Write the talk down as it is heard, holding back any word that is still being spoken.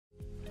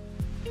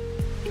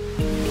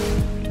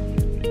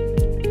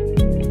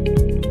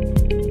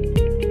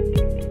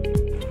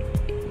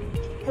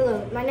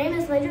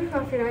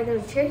and I go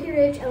to Cherokee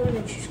Ridge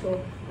Elementary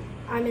School.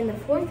 I'm in the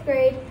 4th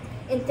grade,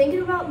 and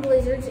thinking about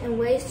blizzards and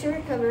ways to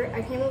recover,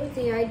 I came up with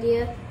the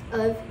idea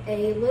of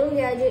a little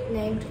gadget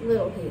named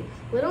Little Heat.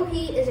 Little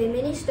Heat is a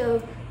mini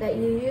stove that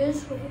you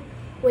use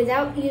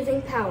without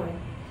using power.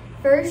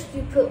 First,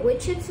 you put wood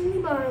chips in the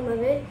bottom of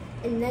it,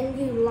 and then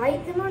you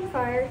light them on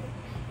fire.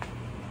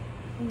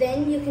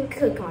 Then you can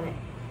cook on it.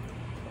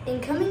 In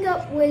coming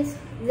up with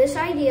this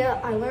idea,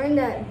 I learned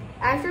that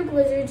after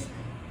blizzards,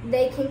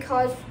 they can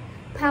cause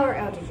power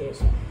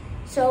outages.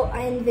 So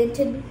I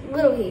invented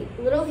Little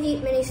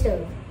Heat mini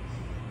stove.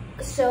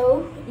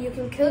 So you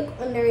can cook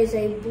when there is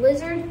a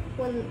blizzard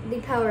when the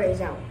power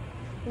is out.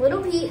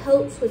 Little Heat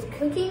helps with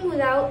cooking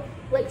without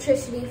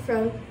electricity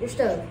from your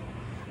stove.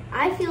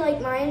 I feel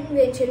like my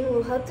invention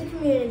will help the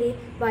community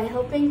by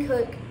helping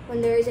cook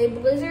when there is a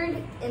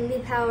blizzard and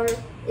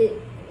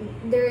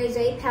there is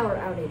a power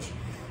outage.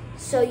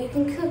 So you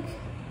can cook.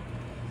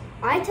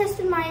 I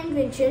tested my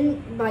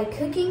invention by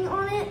cooking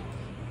on it,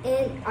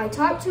 and I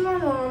talked to my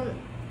mom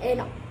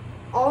and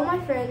all my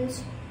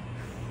friends.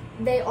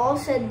 They all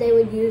said they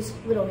would use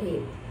Little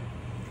Heat.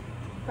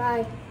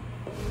 Bye.